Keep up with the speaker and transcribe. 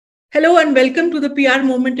Hello and welcome to the PR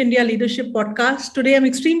Movement India Leadership Podcast. Today, I'm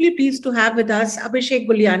extremely pleased to have with us Abhishek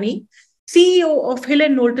Guliani, CEO of Hill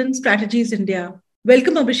and Knowlton Strategies India.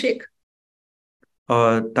 Welcome, Abhishek.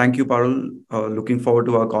 Thank you, Parul. Looking forward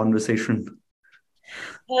to our conversation.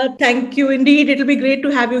 Thank you. Indeed, it'll be great to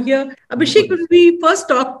have you here. Abhishek, when we first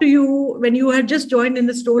talked to you, when you had just joined in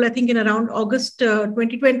this role, I think in around August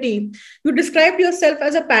 2020, you described yourself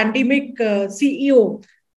as a pandemic CEO.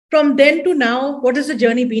 From then to now, what has the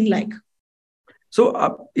journey been like?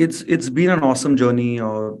 It's been an awesome journey,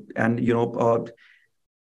 and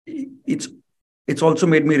it's also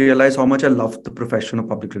made me realize how much I love the profession of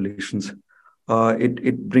public relations.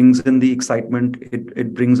 It brings in the excitement.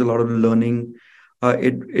 It brings a lot of learning.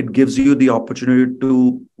 It gives you the opportunity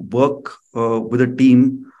to work with a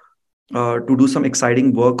team to do some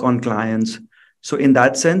exciting work on clients. So in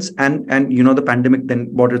that sense, and the pandemic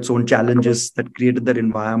then brought its own challenges that created that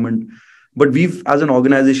environment. But we've, as an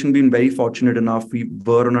organization, been very fortunate enough. We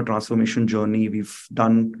were on a transformation journey. We've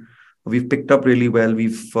picked up really well.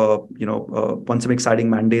 We've won some exciting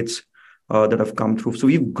mandates that have come through. So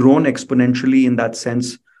we've grown exponentially in that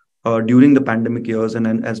sense during the pandemic years, and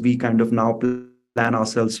then as we kind of now plan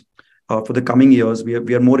ourselves for the coming years,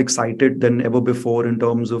 we are more excited than ever before in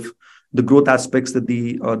terms of the growth aspects that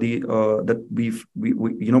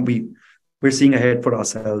we're seeing ahead for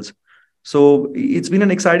ourselves. So it's been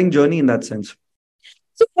an exciting journey in that sense.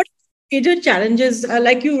 So what major challenges,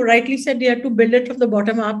 like you rightly said, you had to build it from the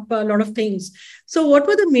bottom up, a lot of things. So what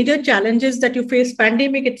were the major challenges that you faced?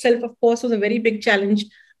 Pandemic itself, of course, was a very big challenge.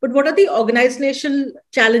 But what are the organizational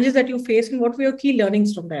challenges that you faced, and what were your key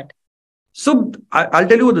learnings from that? So I'll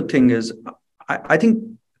tell you what the thing is. I think,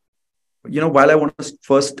 while I want to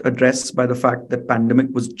first address by the fact that pandemic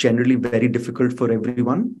was generally very difficult for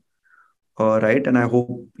everyone, right? And I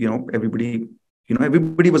hope, everybody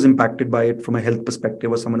was impacted by it from a health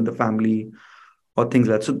perspective or someone in the family or things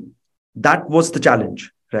like that. So that was the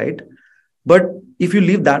challenge, right? But if you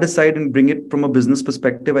leave that aside and bring it from a business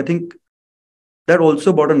perspective, I think that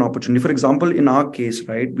also brought an opportunity. For example, in our case,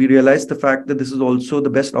 right, we realized the fact that this is also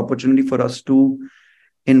the best opportunity for us to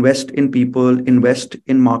invest in people, invest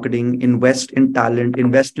in marketing, invest in talent,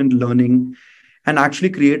 invest in learning, and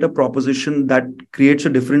actually create a proposition that creates a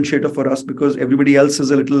differentiator for us, because everybody else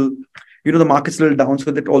is a little, the market's a little down.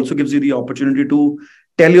 So that also gives you the opportunity to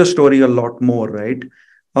tell your story a lot more, right?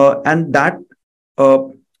 And that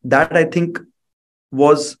I think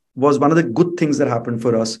was one of the good things that happened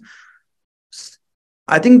for us.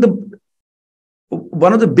 I think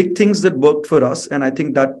one of the big things that worked for us, and I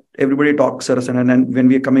think that everybody talks at us, and when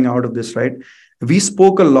we are coming out of this, right, we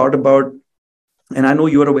spoke a lot about, and I know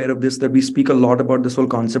you're aware of this, that we speak a lot about this whole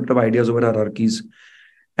concept of ideas over hierarchies,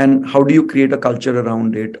 and how do you create a culture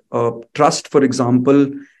around it. Trust, for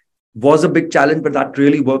example, was a big challenge, but that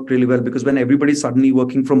really worked really well, because when everybody's suddenly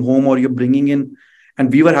working from home, or you're bringing in,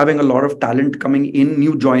 and we were having a lot of talent coming in,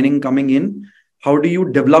 new joining coming in, how do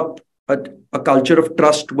you develop a culture of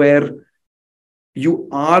trust where you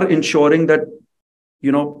are ensuring that,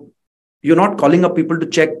 you're not calling up people to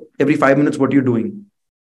check every 5 minutes what you're doing.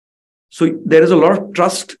 So there is a lot of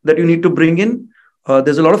trust that you need to bring in.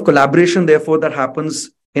 There's a lot of collaboration, therefore, that happens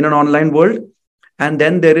in an online world. And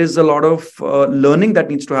then there is a lot of learning that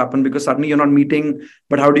needs to happen, because suddenly you're not meeting,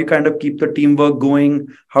 but how do you kind of keep the teamwork going?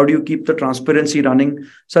 How do you keep the transparency running?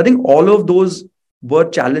 So I think all of those were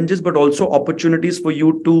challenges, but also opportunities for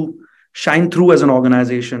you to shine through as an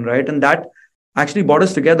organization, right? And that actually brought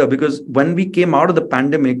us together, because when we came out of the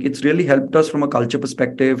pandemic, it's really helped us from a culture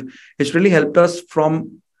perspective. It's really helped us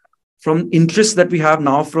from interests that we have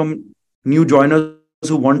now from new joiners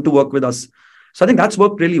who want to work with us. So I think that's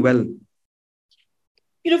worked really well.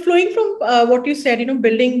 Flowing from what you said,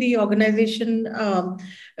 building the organization,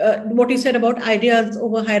 what you said about ideas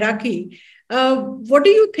over hierarchy, what do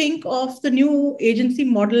you think of the new agency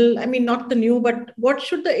model? I mean, not the new, but what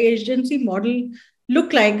should the agency model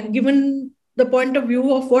look like, given the point of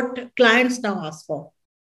view of what clients now ask for?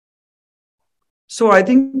 So I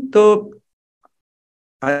think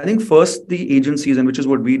first the agencies, and which is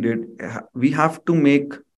what we did, we have to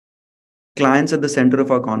make clients at the center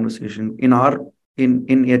of our conversation.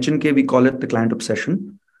 In H&K, we call it the client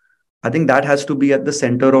obsession. I think that has to be at the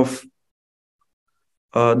center of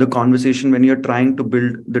the conversation when you're trying to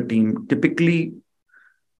build the team. Typically,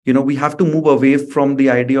 we have to move away from the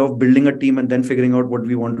idea of building a team and then figuring out what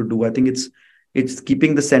we want to do. I think it's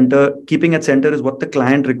keeping at center is what the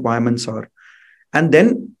client requirements are. And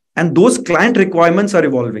those client requirements are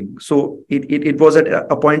evolving. So it was at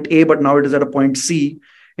a point A, but now it is at a point C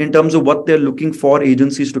in terms of what they're looking for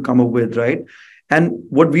agencies to come up with, right? And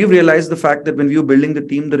what we've realized, the fact that when we were building the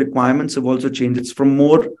team, the requirements have also changed. It's from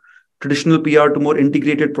more traditional PR to more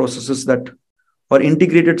integrated processes or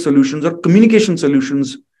integrated solutions or communication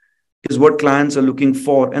solutions is what clients are looking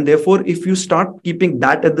for. And therefore, if you start keeping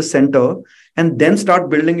that at the center and then start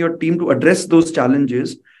building your team to address those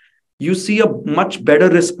challenges, you see a much better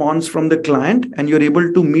response from the client and you're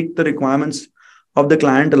able to meet the requirements of the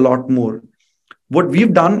client a lot more. What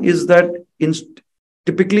we've done is that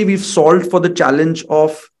typically we've solved for the challenge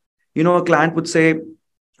of, a client would say,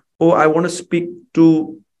 oh, I want to speak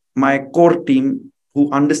to my core team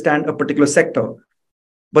who understand a particular sector,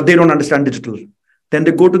 but they don't understand digital. Then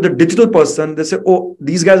they go to the digital person, they say, oh,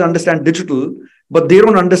 these guys understand digital, but they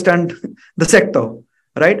don't understand the sector,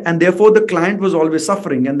 right? And therefore the client was always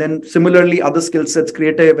suffering. And then similarly, other skill sets,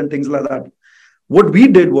 creative and things like that. What we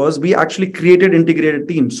did was we actually created integrated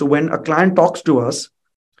teams. So when a client talks to us,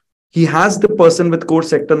 he has the person with core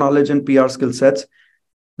sector knowledge and PR skill sets.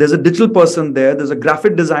 There's a digital person there. There's a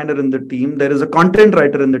graphic designer in the team. There is a content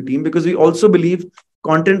writer in the team, because we also believe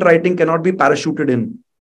content writing cannot be parachuted in.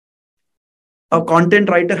 A content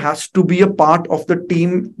writer has to be a part of the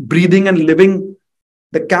team, breathing and living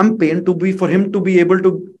the campaign for him to be able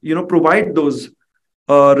to, provide those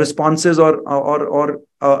responses or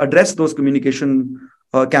address those communication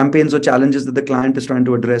campaigns or challenges that the client is trying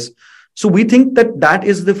to address. So we think that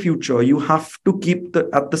is the future. You have to keep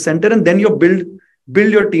at the center, and then you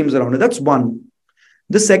build your teams around it. That's one.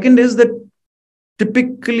 The second is that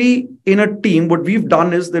typically in a team, what we've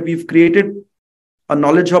done is that we've created a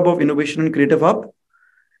knowledge hub of innovation and creative hub.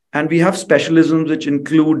 And we have specialisms which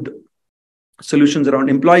include solutions around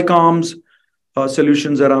employee comms,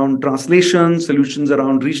 solutions around translation, solutions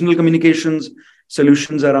around regional communications,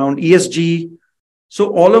 solutions around ESG.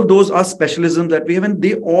 So all of those are specialisms that we have, and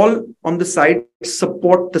they all on the side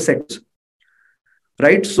support the sectors,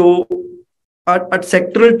 right? So at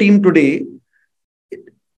sectoral team today,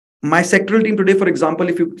 my sectoral team today, for example,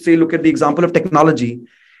 if you say, look at the example of technology,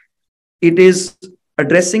 it has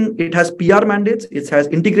PR mandates, it has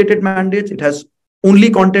integrated mandates, it has only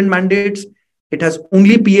content mandates, it has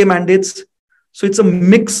only PA mandates. So it's a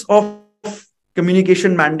mix of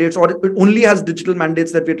communication mandates, or it only has digital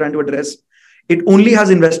mandates that we're trying to address. It only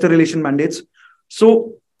has investor relation mandates.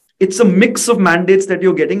 So it's a mix of mandates that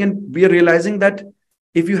you're getting. And we are realizing that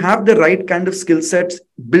if you have the right kind of skill sets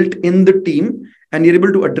built in the team and you're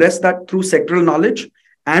able to address that through sectoral knowledge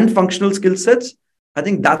and functional skill sets, I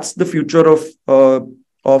think that's the future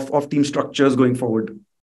of team structures going forward.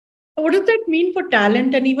 What does that mean for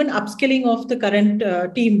talent and even upskilling of the current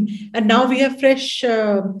team? And now we have fresh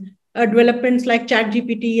developments like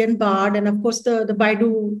ChatGPT and Bard, and of course the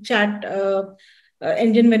Baidu chat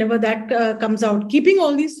engine, whenever that comes out. Keeping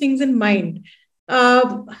all these things in mind,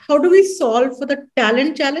 how do we solve for the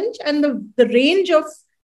talent challenge and the range of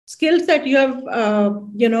skills that you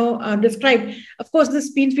have described? Of course,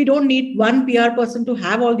 this means we don't need one PR person to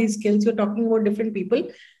have all these skills. You're talking about different people.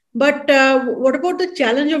 But what about the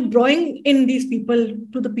challenge of drawing in these people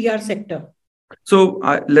to the PR sector? So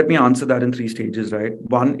let me answer that in 3 stages, right?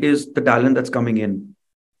 One is the talent that's coming in,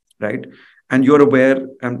 right? And you're aware,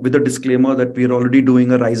 and with a disclaimer, that we're already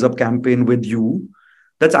doing a Rise Up campaign with you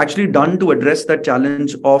that's actually done to address that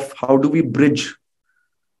challenge of how do we bridge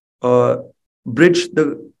the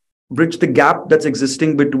gap that's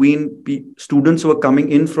existing between students who are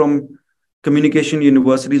coming in from communication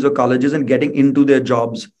universities or colleges and getting into their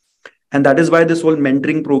jobs. And that is why this whole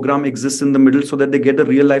mentoring program exists in the middle, so that they get a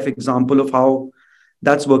real life example of how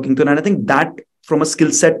that's working. And I think that from a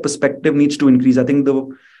skill set perspective needs to increase. I think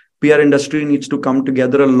the PR industry needs to come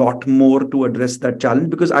together a lot more to address that challenge,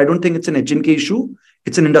 because I don't think it's an HNK issue.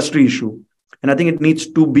 It's an industry issue. And I think it needs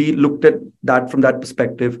to be looked at that from that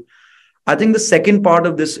perspective. I think the second part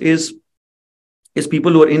of this is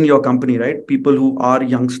people who are in your company, right? People who are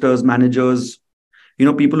youngsters, managers,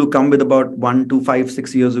 people who come with about 1 to 5,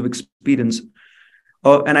 6 years of experience.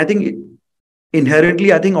 And I think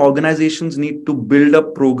inherently, I think organizations need to build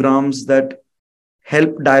up programs that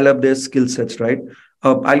help dial up their skill sets, right?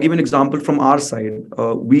 I'll give you an example from our side.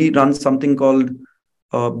 We run something called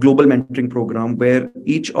Global Mentoring Program, where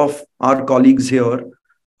each of our colleagues here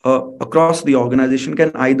across the organization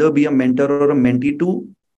can either be a mentor or a mentee to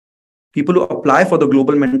people who apply for the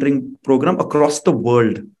Global Mentoring Program across the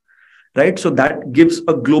world. Right. So that gives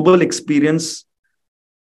a global experience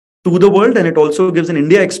to the world. And it also gives an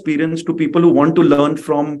India experience to people who want to learn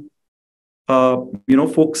from,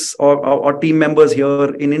 folks or team members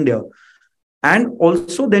here in India. And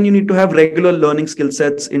also then you need to have regular learning skill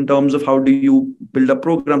sets in terms of how do you build a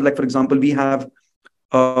program. Like, for example, we have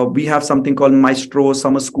something called Maestro,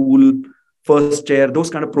 Summer School, First Chair, those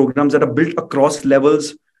kind of programs that are built across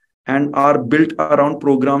levels and are built around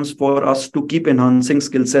programs for us to keep enhancing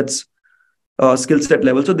skill set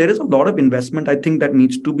level. So there is a lot of investment, I think, that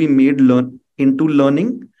needs to be made into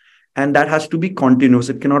learning, and that has to be continuous.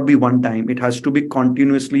 It cannot be one time. It has to be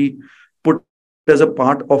continuously put as a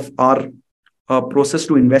part of our process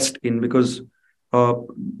to invest in, because uh,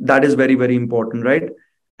 that is very, very important, right?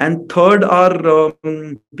 And third are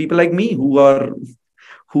people like me who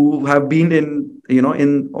have been in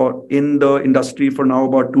the industry for now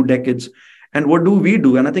about 2 decades. And what do we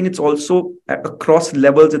do? And I think it's also across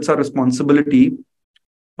levels, it's our responsibility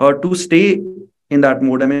to stay in that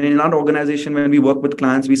mode. I mean, in our organization, when we work with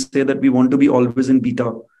clients, we say that we want to be always in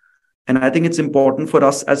beta. And I think it's important for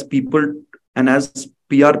us as people and as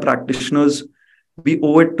PR practitioners, we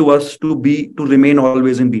owe it to us to remain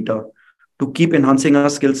always in beta, to keep enhancing our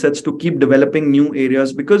skill sets, to keep developing new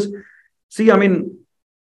areas. Because, see, I mean,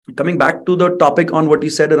 coming back to the topic on what you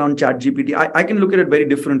said around chat gpt, I can look at it very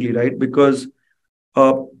differently, right? Because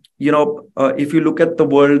uh, if you look at the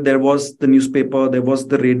world, there was the newspaper, there was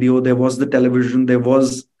the radio, there was the television, there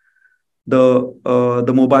was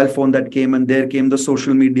the mobile phone that came, and there came the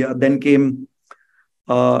social media, then came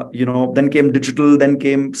then came digital, then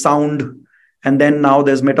came sound, and then now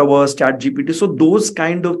there's metaverse, chat gpt. So those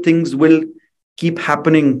kind of things will keep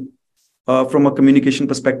happening. From a communication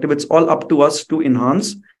perspective, it's all up to us to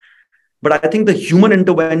enhance. But I think the human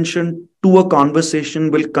intervention to a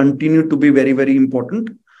conversation will continue to be very, very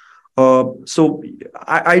important. So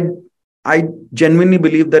I genuinely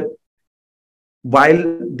believe that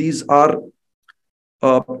while these are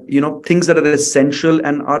things that are essential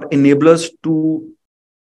and are enablers to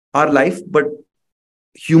our life, but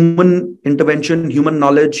human intervention, human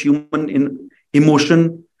knowledge,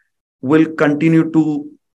 emotion will continue to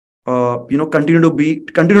continue to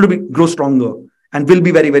be grow stronger, and will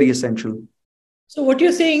be very, very essential. So what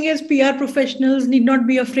you're saying is PR professionals need not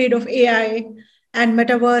be afraid of AI and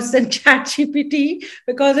metaverse and chat GPT,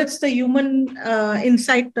 because it's the human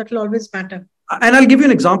insight that will always matter. And I'll give you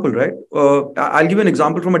an example, right? I'll give you an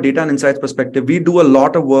example from a data and insights perspective. We do a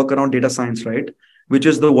lot of work around data science, right? Which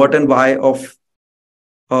is the what and why of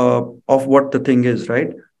what the thing is,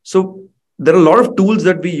 right? So there are a lot of tools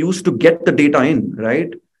that we use to get the data in,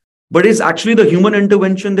 right? But it's actually the human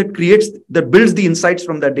intervention that builds the insights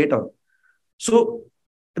from that data. So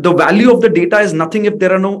the value of the data is nothing if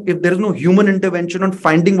there is no human intervention on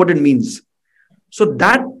finding what it means. So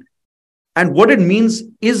that, and what it means,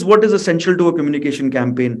 is what is essential to a communication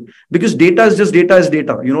campaign, because data is just data is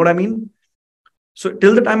data. You know what I mean? So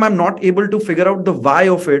till the time I'm not able to figure out the why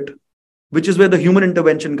of it, which is where the human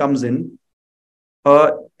intervention comes in,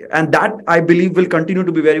 and that I believe will continue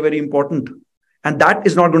to be very, very important. And that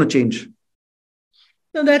is not going to change.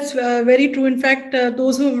 No, that's very true. In fact,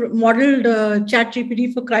 those who modeled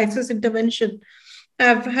ChatGPT for crisis intervention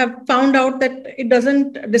have found out that it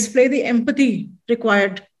doesn't display the empathy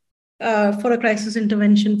required for a crisis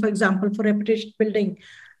intervention, for example, for reputation building.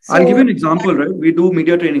 So, I'll give you an example, right? We do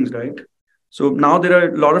media trainings, right? So now there are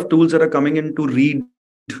a lot of tools that are coming in to read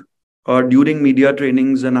during media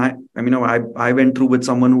trainings. And I went through with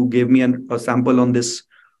someone who gave me a sample on this,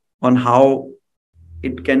 on how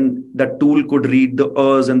that tool could read the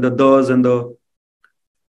ers and the thers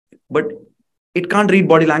but it can't read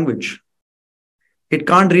body language. It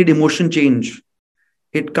can't read emotion change.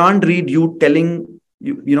 It can't read you telling,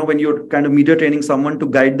 when you're kind of media training someone, to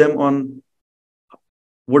guide them on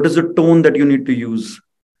what is the tone that you need to use.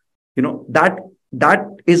 That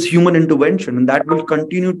is human intervention, and that will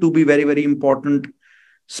continue to be very, very important,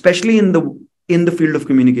 especially in the field of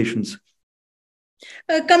communications.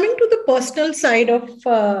 Coming to the personal side of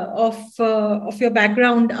your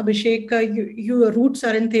background, Abhishek, your roots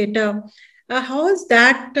are in theatre. How has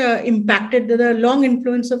that impacted the long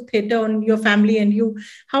influence of theatre on your family and you?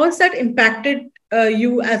 How has that impacted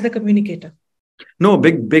you as a communicator? No,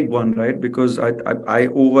 big one, right? Because I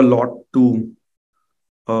owe a lot to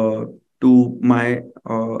my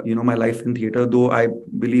my life in theatre. Though I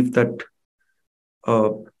believe that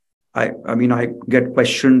I get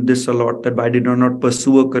questioned this a lot, that why did I not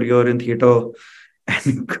pursue a career in theatre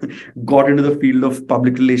and got into the field of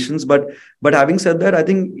public relations. But having said that, I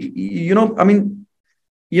think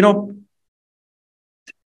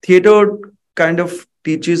theatre kind of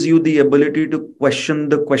teaches you the ability to question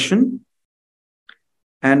the question.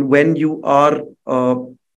 And when you are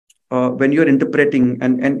when you're interpreting,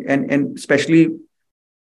 and especially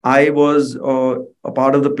I was a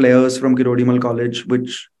part of the players from Kirodimal College,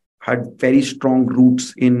 which had very strong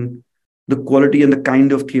roots in the quality and the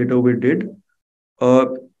kind of theatre we did.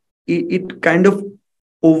 It kind of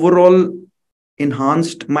overall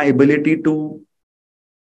enhanced my ability to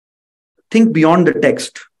think beyond the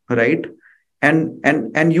text. right?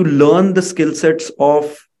 And you learn the skill sets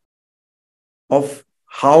of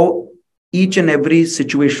how each and every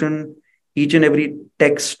situation, each and every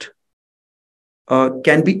text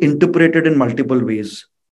can be interpreted in multiple ways,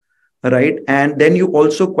 right? And then you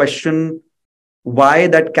also question why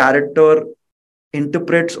that character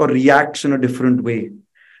interprets or reacts in a different way.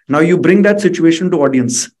 Now you bring that situation to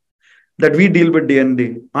audience that we deal with day and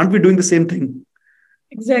day. Aren't we doing the same thing?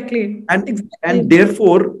 Exactly. And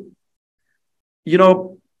therefore, you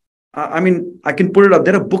know, I mean, I can put it up.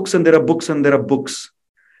 There are books and there are books and there are books,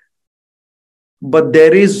 but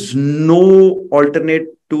there is no alternate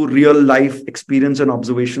to real life experience and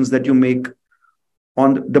observations that you make.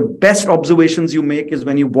 On the best observations you make is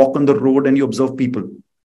when you walk on the road and you observe people.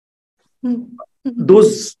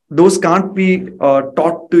 Those can't be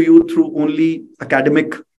taught to you through only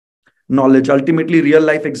academic knowledge. Ultimately, real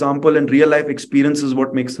life example and real life experience is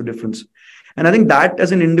what makes the difference. And I think that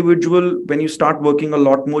as an individual, when you start working a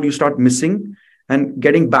lot more, you start missing, and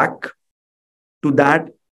getting back to that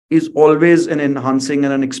is always an enhancing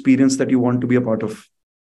and an experience that you want to be a part of.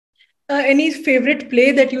 Any favorite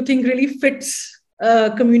play that you think really fits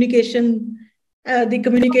communication, the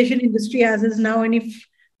communication industry as is now? Any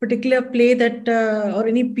particular play that, or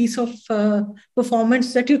any piece of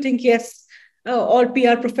performance that you think, yes, all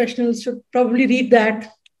PR professionals should probably read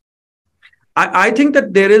that? I think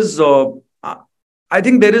that there is, I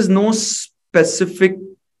think there is no specific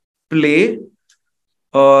play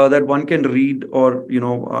that one can read, or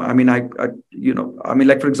I mean,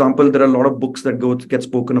 like, for example, there are a lot of books that get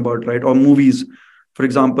spoken about, right? Or movies. For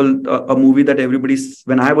example, a movie that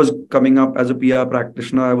when I was coming up as a PR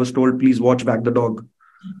practitioner, I was told, please watch Wag the Dog.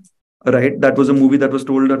 Right? That was a movie that was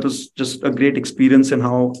told, that was just a great experience in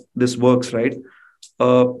how this works, right?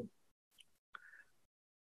 But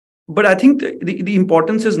I think the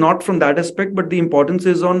importance is not from that aspect, but the importance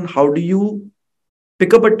is on how do you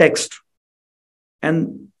pick up a text,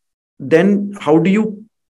 and then how do you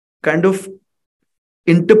kind of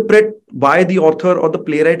interpret why the author or the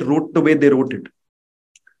playwright wrote the way they wrote it,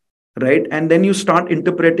 right? And then you start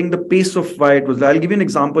interpreting the pace of why it was. I'll give you an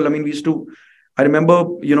example. I mean, I remember,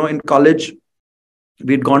 in college,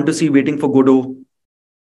 we'd gone to see Waiting for Godot.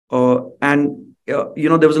 There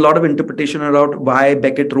was a lot of interpretation around why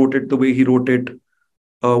Beckett wrote it the way he wrote it.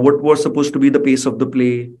 What was supposed to be the pace of the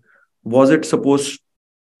play? Was it supposed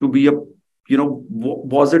to be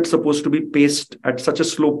was it supposed to be paced at such a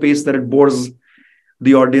slow pace that it bores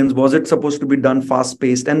the audience? Was it supposed to be done fast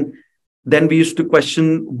paced? And then we used to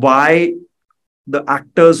question why the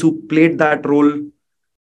actors who played that role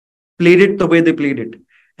played it the way they played it.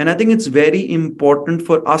 And I think it's very important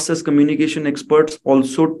for us as communication experts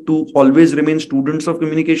also to always remain students of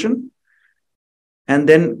communication. And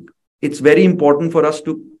then it's very important for us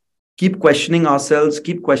to keep questioning ourselves,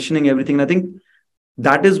 keep questioning everything. And I think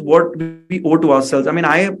that is what we owe to ourselves. I mean,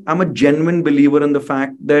 I'm a genuine believer in the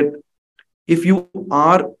fact that if you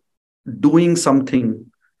are doing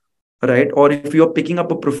something, right, or if you're picking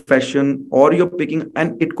up a profession, or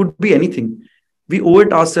and it could be anything, we owe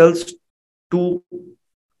it ourselves to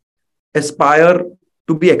aspire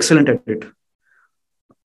to be excellent at it,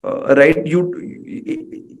 right?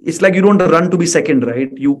 It's like you don't run to be second,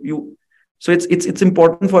 right? So it's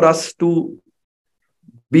important for us to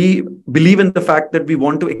believe in the fact that we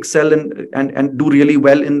want to excel and do really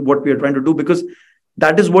well in what we are trying to do, because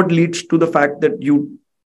that is what leads to the fact that you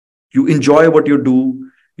enjoy what you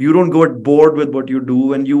do. You don't get bored with what you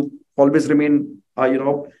do, and you always remain,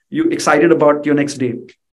 you excited about your next day.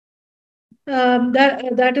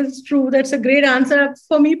 That is true. That's a great answer.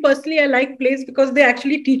 For me personally, I like plays because they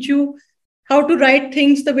actually teach you how to write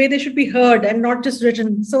things the way they should be heard and not just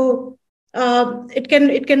written. So it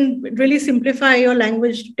can really simplify your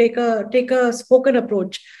language to take a spoken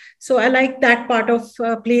approach. So I like that part of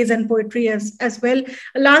plays and poetry as well.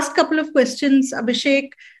 Last couple of questions, Abhishek.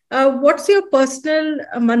 What's your personal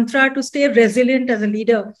mantra to stay resilient as a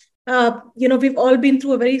leader? We've all been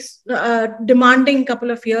through a very demanding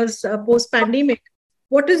couple of years post-pandemic.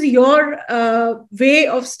 What is your way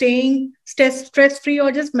of staying stress-free,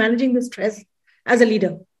 or just managing the stress as a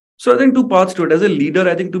leader? So I think two parts to it. As a leader,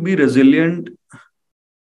 I think to be resilient,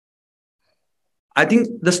 I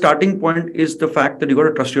think the starting point is the fact that you got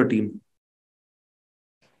to trust your team.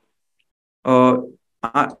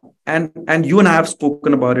 And you and I have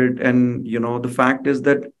spoken about it. And, the fact is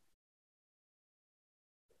that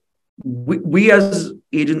we as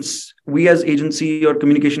agency or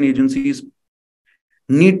communication agencies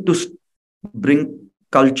need to bring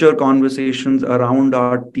culture conversations around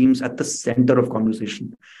our teams at the center of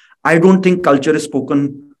conversation. I don't think culture is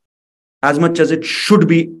spoken as much as it should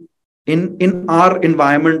be in our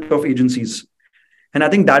environment of agencies. And I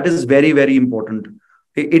think that is very, very important.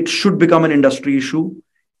 It should become an industry issue.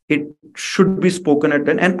 It should be spoken at.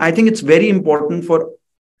 And I think it's very important for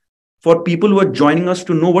people who are joining us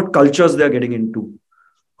to know what cultures they're getting into.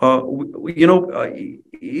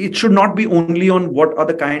 It should not be only on what are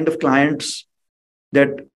the kind of clients that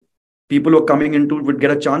people who are coming into would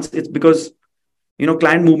get a chance. It's because,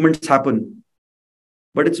 client movements happen.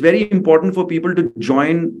 But it's very important for people to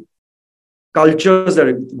join cultures.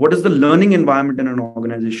 What is the learning environment in an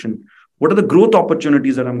organization? What are the growth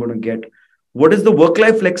opportunities that I'm going to get? What is the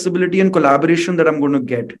work-life flexibility and collaboration that I'm going to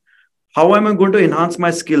get? How am I going to enhance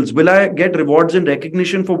my skills? Will I get rewards and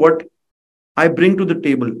recognition for what I bring to the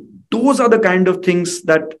table? Those are the kind of things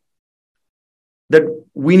that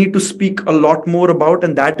we need to speak a lot more about.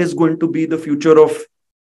 And that is going to be the future of,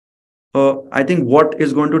 I think, what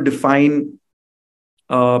is going to define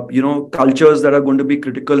cultures that are going to be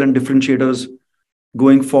critical and differentiators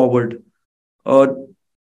going forward.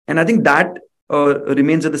 And I think that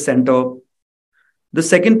remains at the center. The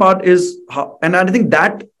second part is, and I think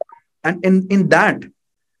that, and in that,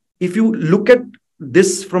 if you look at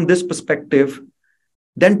this from this perspective,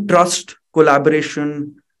 then trust,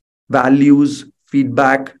 collaboration, values,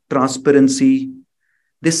 feedback, transparency,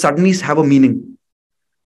 they suddenly have a meaning,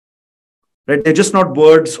 right? They're just not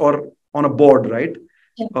words or on a board, right?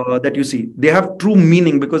 That you see. They have true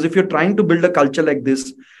meaning, because if you're trying to build a culture like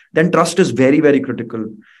this, then trust is very, very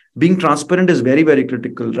critical. Being transparent is very, very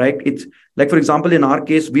critical, right? It's like, for example, in our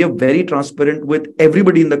case, we are very transparent with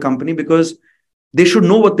everybody in the company because they should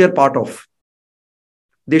know what they're part of.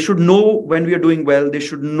 They should know when we are doing well. They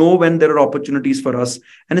should know when there are opportunities for us.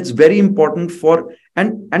 And it's very important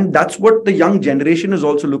and that's what the young generation is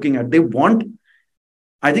also looking at. They want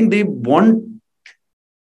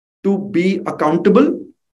to be accountable,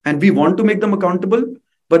 and we want to make them accountable,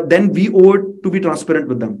 but then we owe it to be transparent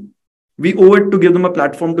with them. We owe it to give them a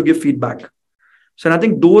platform to give feedback. So I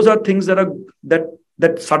think those are things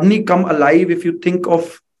that suddenly come alive if you think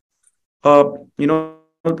of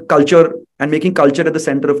culture and making culture at the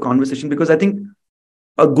center of conversation, because I think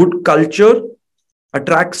a good culture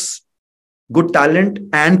attracts good talent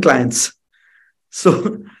and clients.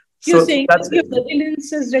 You're saying that your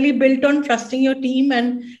resilience is really built on trusting your team,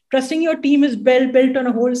 and trusting your team is built on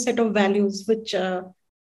a whole set of values, which all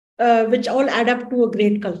add up to a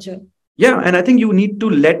great culture. Yeah, and I think you need to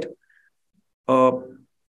let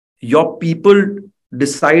your people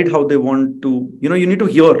decide how they want to. You need to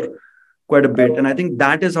hear quite a bit, and I think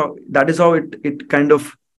that is how it kind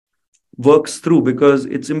of works through, because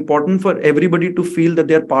it's important for everybody to feel that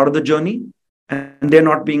they're part of the journey and they're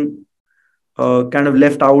not being kind of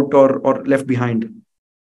left out or left behind.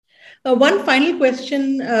 One final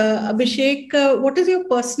question, Abhishek. What is your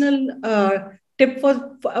personal tip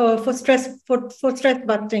for stress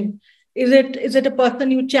busting? Is it a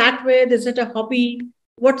person you chat with? Is it a hobby?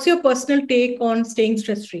 What's your personal take on staying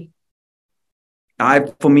stress free?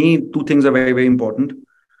 For me, two things are very, very important.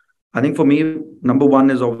 I think for me, number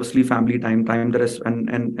one is obviously family time that is, and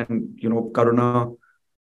Karuna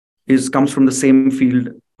comes from the same field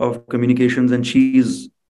of communications, and she's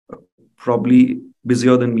probably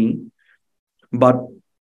busier than me. But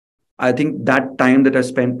I think that time that I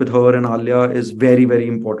spent with her and Alia is very, very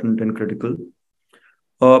important and critical.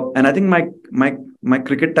 And I think my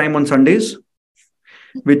cricket time on Sundays,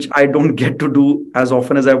 which I don't get to do as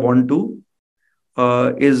often as I want to,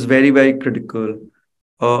 is very, very critical.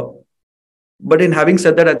 But in having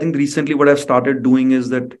said that, I think recently what I've started doing is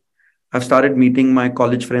that I've started meeting my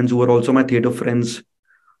college friends who are also my theater friends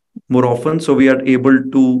more often. So we are able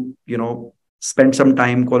to, spend some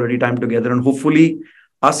quality time together. And hopefully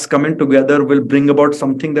us coming together will bring about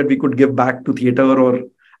something that we could give back to theater, or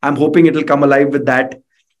I'm hoping it'll come alive with that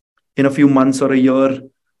in a few months or a year,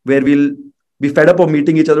 where we'll be fed up of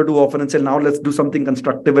meeting each other too often and say, now let's do something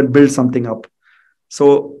constructive and build something up.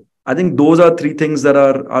 So I think those are three things that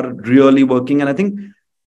are really working. And I think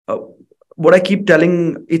what I keep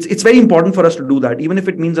telling, it's very important for us to do that, even if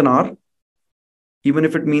it means an hour, even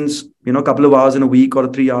if it means, a couple of hours in a week or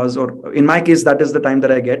 3 hours, or in my case, that is the time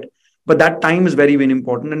that I get. But that time is very, very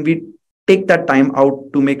important. And we take that time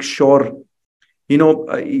out to make sure,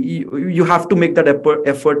 you have to make that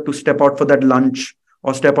effort to step out for that lunch,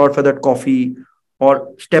 or step out for that coffee,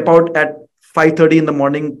 or step out at 5:30 in the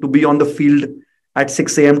morning to be on the field at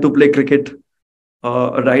 6 a.m. to play cricket,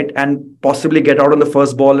 right? And possibly get out on the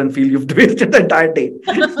first ball and feel you've wasted the entire day.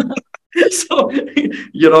 So,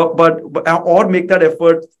 or make that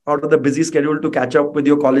effort out of the busy schedule to catch up with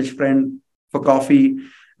your college friend for coffee.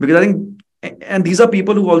 Because I think, and these are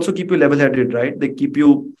people who also keep you level-headed, right? They keep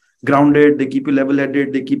you grounded, they keep you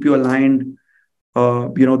level-headed, they keep you aligned.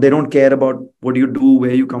 They don't care about what you do,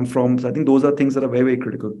 where you come from. So I think those are things that are very, very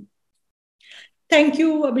critical. Thank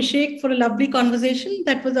you, Abhishek, for a lovely conversation.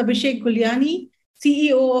 That was Abhishek Guliani,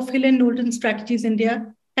 CEO of Hill & Knowlton Strategies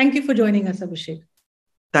India. Thank you for joining us, Abhishek.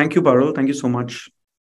 Thank you, Parul. Thank you so much.